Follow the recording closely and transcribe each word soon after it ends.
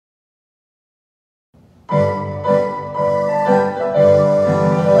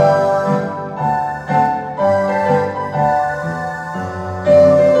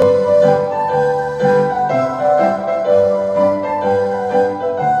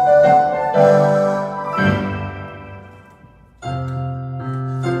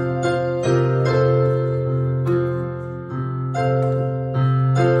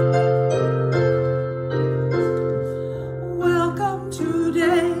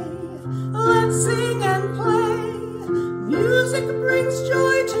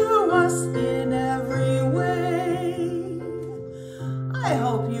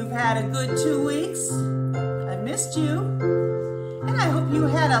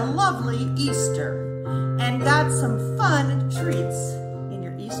Easter and got some fun treats in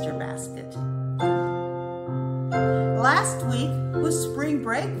your Easter basket. Last week was spring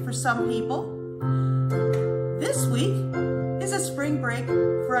break for some people. This week is a spring break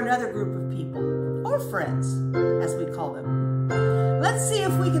for another group of people, or friends, as we call them. Let's see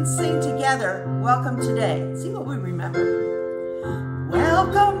if we can sing together, Welcome Today. See what we remember.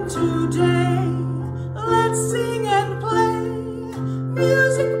 Welcome today, let's sing and play.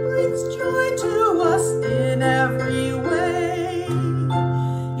 Music brings joy to us in every way.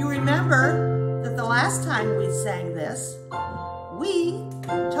 You remember that the last time we sang this, we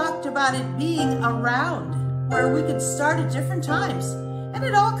talked about it being around, where we could start at different times, and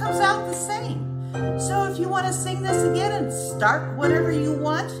it all comes out the same. So if you want to sing this again and start whatever you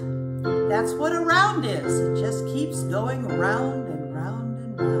want, that's what around is. It just keeps going round and round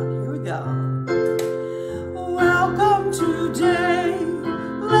and round. Here we go. Welcome today.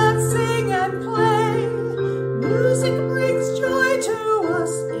 Let's sing and play. Music brings joy to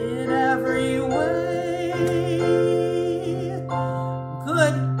us in every way.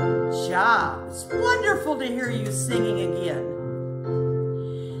 Good job. It's wonderful to hear you singing again.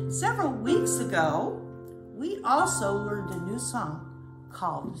 Several weeks ago, we also learned a new song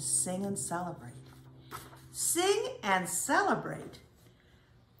called Sing and Celebrate. Sing and celebrate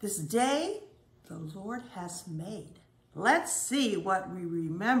this day the Lord has made. Let's see what we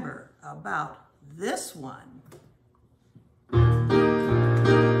remember about this one.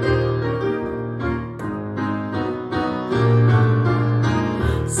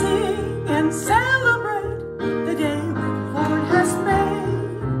 Sing and celebrate the day the Lord has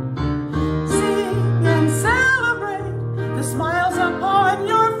made. Sing and celebrate the smiles upon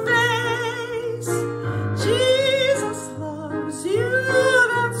your face. Jesus loves you,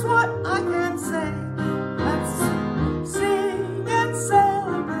 that's what I can say.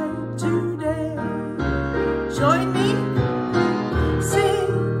 Join me,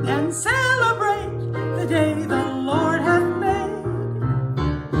 sing and celebrate the day the Lord hath made.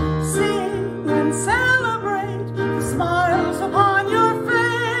 Sing and celebrate the smiles upon your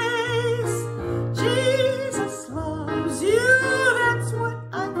face. Jesus loves you, that's what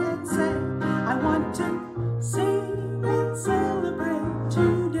I can say. I want to sing and celebrate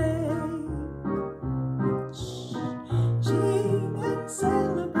today. Sing and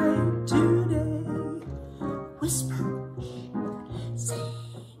celebrate today. Whisper, sing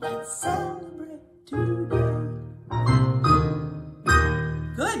and celebrate today.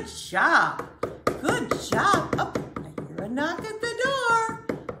 Good job. Good job. Oh, I hear a knock at the door.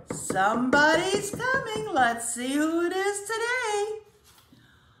 Somebody's coming. Let's see who it is today.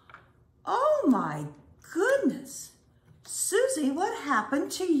 Oh my goodness. Susie, what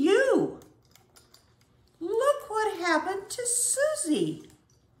happened to you? Look what happened to Susie.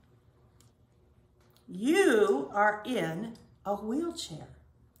 You are in a wheelchair.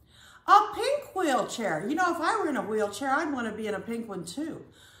 A pink wheelchair. You know, if I were in a wheelchair, I'd want to be in a pink one too.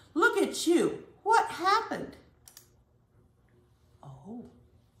 Look at you. What happened? Oh.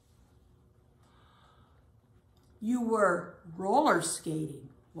 You were roller skating.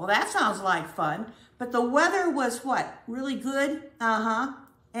 Well, that sounds like fun. But the weather was what? Really good? Uh-huh.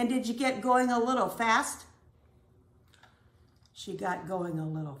 And did you get going a little fast? She got going a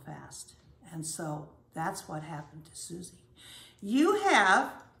little fast. And so that's what happened to Susie. You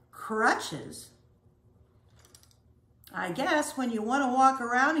have crutches, I guess, when you want to walk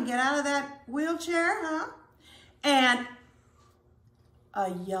around and get out of that wheelchair, huh? And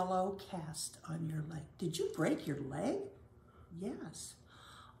a yellow cast on your leg. Did you break your leg? Yes.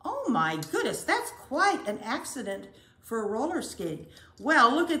 Oh my goodness, that's quite an accident for roller skating.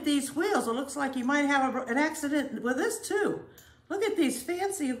 Well, look at these wheels. It looks like you might have an accident with this too. Look at these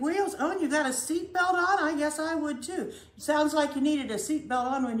fancy wheels. Oh, and you got a seatbelt on? I guess I would too. Sounds like you needed a seatbelt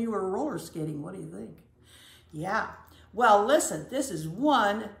on when you were roller skating. What do you think? Yeah. Well, listen, this is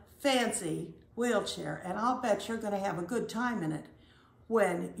one fancy wheelchair, and I'll bet you're going to have a good time in it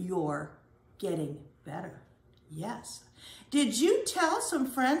when you're getting Better. Yes. Did you tell some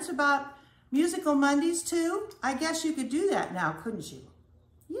friends about Musical Mondays too? I guess you could do that now, couldn't you?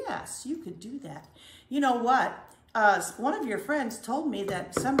 Yes, you could do that. You know what? One of your friends told me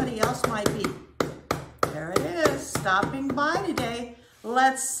that somebody else might be, there it is, stopping by today.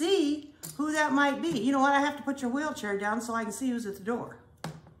 Let's see who that might be. You know what? I have to put your wheelchair down so I can see who's at the door.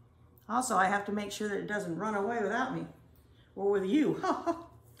 Also, I have to make sure that it doesn't run away without me or with you.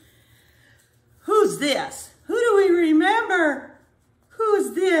 Who's this? Who do we remember?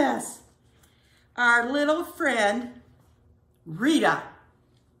 Who's this? Our little friend, Rita.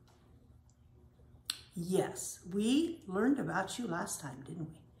 Yes, we learned about you last time, didn't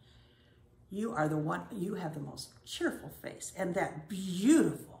we? You are the one, you have the most cheerful face and that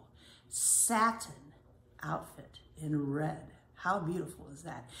beautiful satin outfit in red. How beautiful is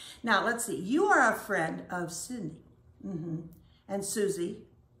that? Now, let's see. You are a friend of Cindy and Susie,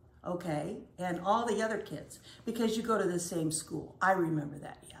 okay, and all the other kids because you go to the same school. I remember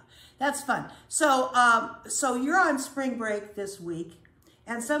that, yeah. That's fun. So, so you're on spring break this week,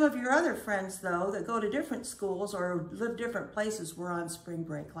 and some of your other friends, though, that go to different schools or live different places were on spring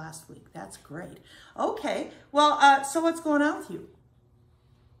break last week. That's great. Okay, well, so what's going on with you?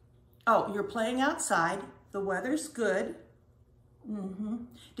 Oh, you're playing outside. The weather's good.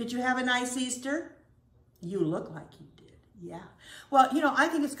 Did you have a nice Easter? You look like you did, yeah. Well, you know, I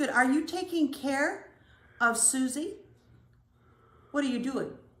think it's good. Are you taking care of Susie? What are you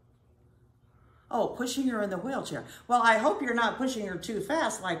doing? Oh, pushing her in the wheelchair. Well, I hope you're not pushing her too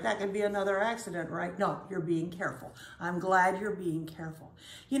fast, like that could be another accident, right? No, you're being careful. I'm glad you're being careful.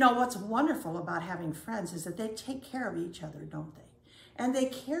 You know, what's wonderful about having friends is that they take care of each other, don't they? And they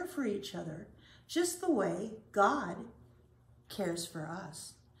care for each other just the way God cares for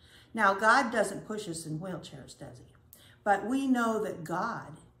us. Now, God doesn't push us in wheelchairs, does he? But we know that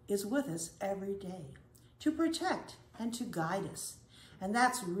God is with us every day to protect and to guide us. And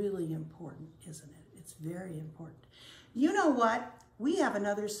that's really important, isn't it? It's very important. You know what? We have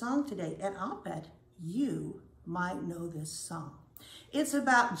another song today, and I'll bet you might know this song. It's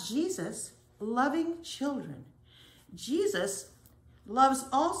about Jesus loving children. Jesus loves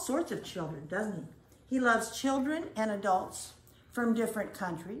all sorts of children, doesn't he? He loves children and adults from different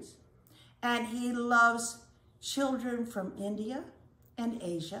countries, and he loves children from India and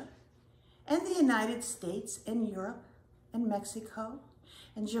Asia and the United States and Europe and Mexico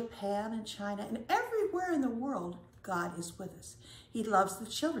and Japan and China and everywhere in the world. God is with us. He loves the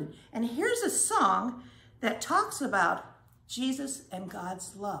children. And here's a song that talks about Jesus and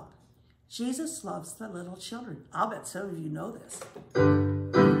God's love. Jesus loves the little children. I'll bet some of you know this.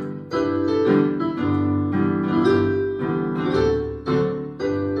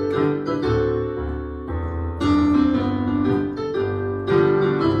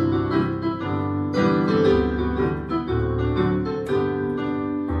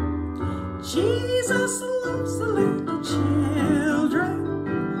 Jesus loves the little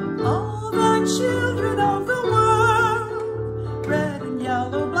children, all the children of the world. Red and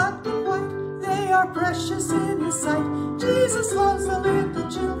yellow, black and white, they are precious in his sight. Jesus loves the little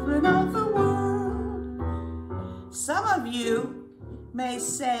children of the world. Some of you may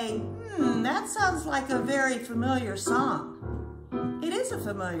say, that sounds like a very familiar song. It is a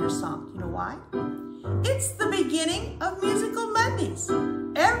familiar song. You know why? It's the beginning of Musical Mondays.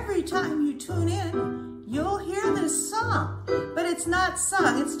 Every time you tune in, you'll hear this song, but it's not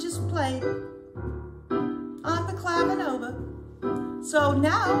sung, it's just played on the clavinova. So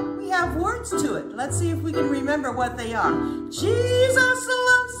now we have words to it. Let's see if we can remember what they are. Jesus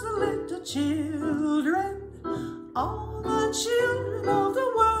loves the little children, all the children of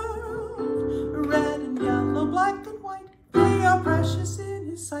the world. Red and yellow, black and white, they are precious in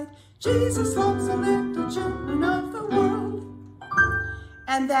his sight. Jesus loves the little children of the world.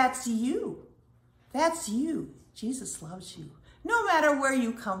 And that's you. That's you. Jesus loves you. No matter where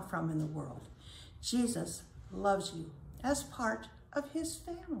you come from in the world, Jesus loves you as part of his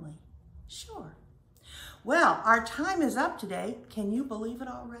family. Sure. Well, our time is up today. Can you believe it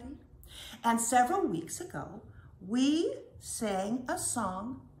already? And several weeks ago, we sang a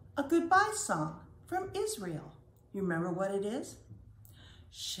song, a goodbye song from Israel. You remember what it is?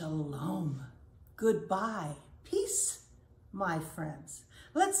 Shalom. Goodbye. Peace, my friends.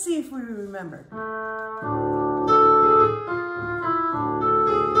 Let's see if we remember.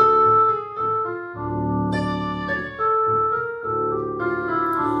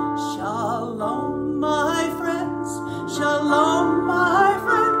 Shalom, my friends. Shalom, my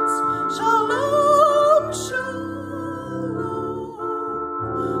friends. Shalom, shalom.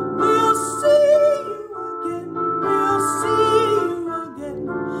 We'll see you again. We'll see you again.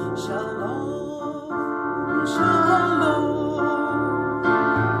 Shalom.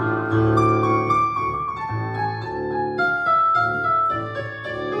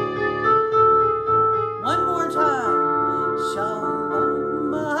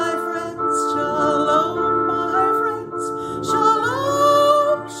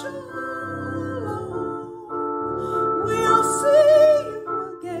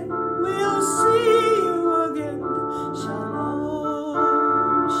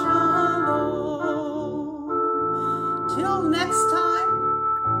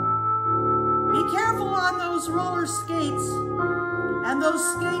 those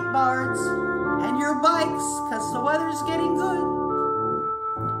skateboards and your bikes, because the weather's getting good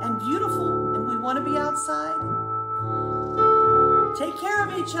and beautiful and we want to be outside. Take care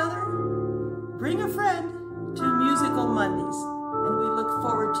of each other. Bring a friend to Musical Mondays, and we look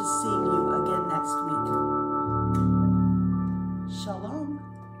forward to seeing you again next week. Shalom.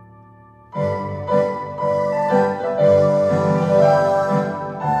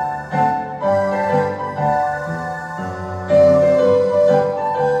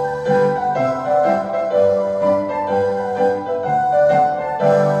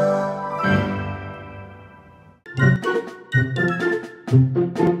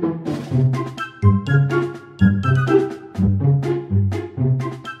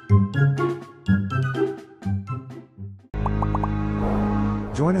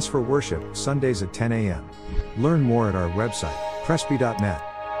 Join us for worship Sundays at 10 a.m. Learn more at our website, presby.net.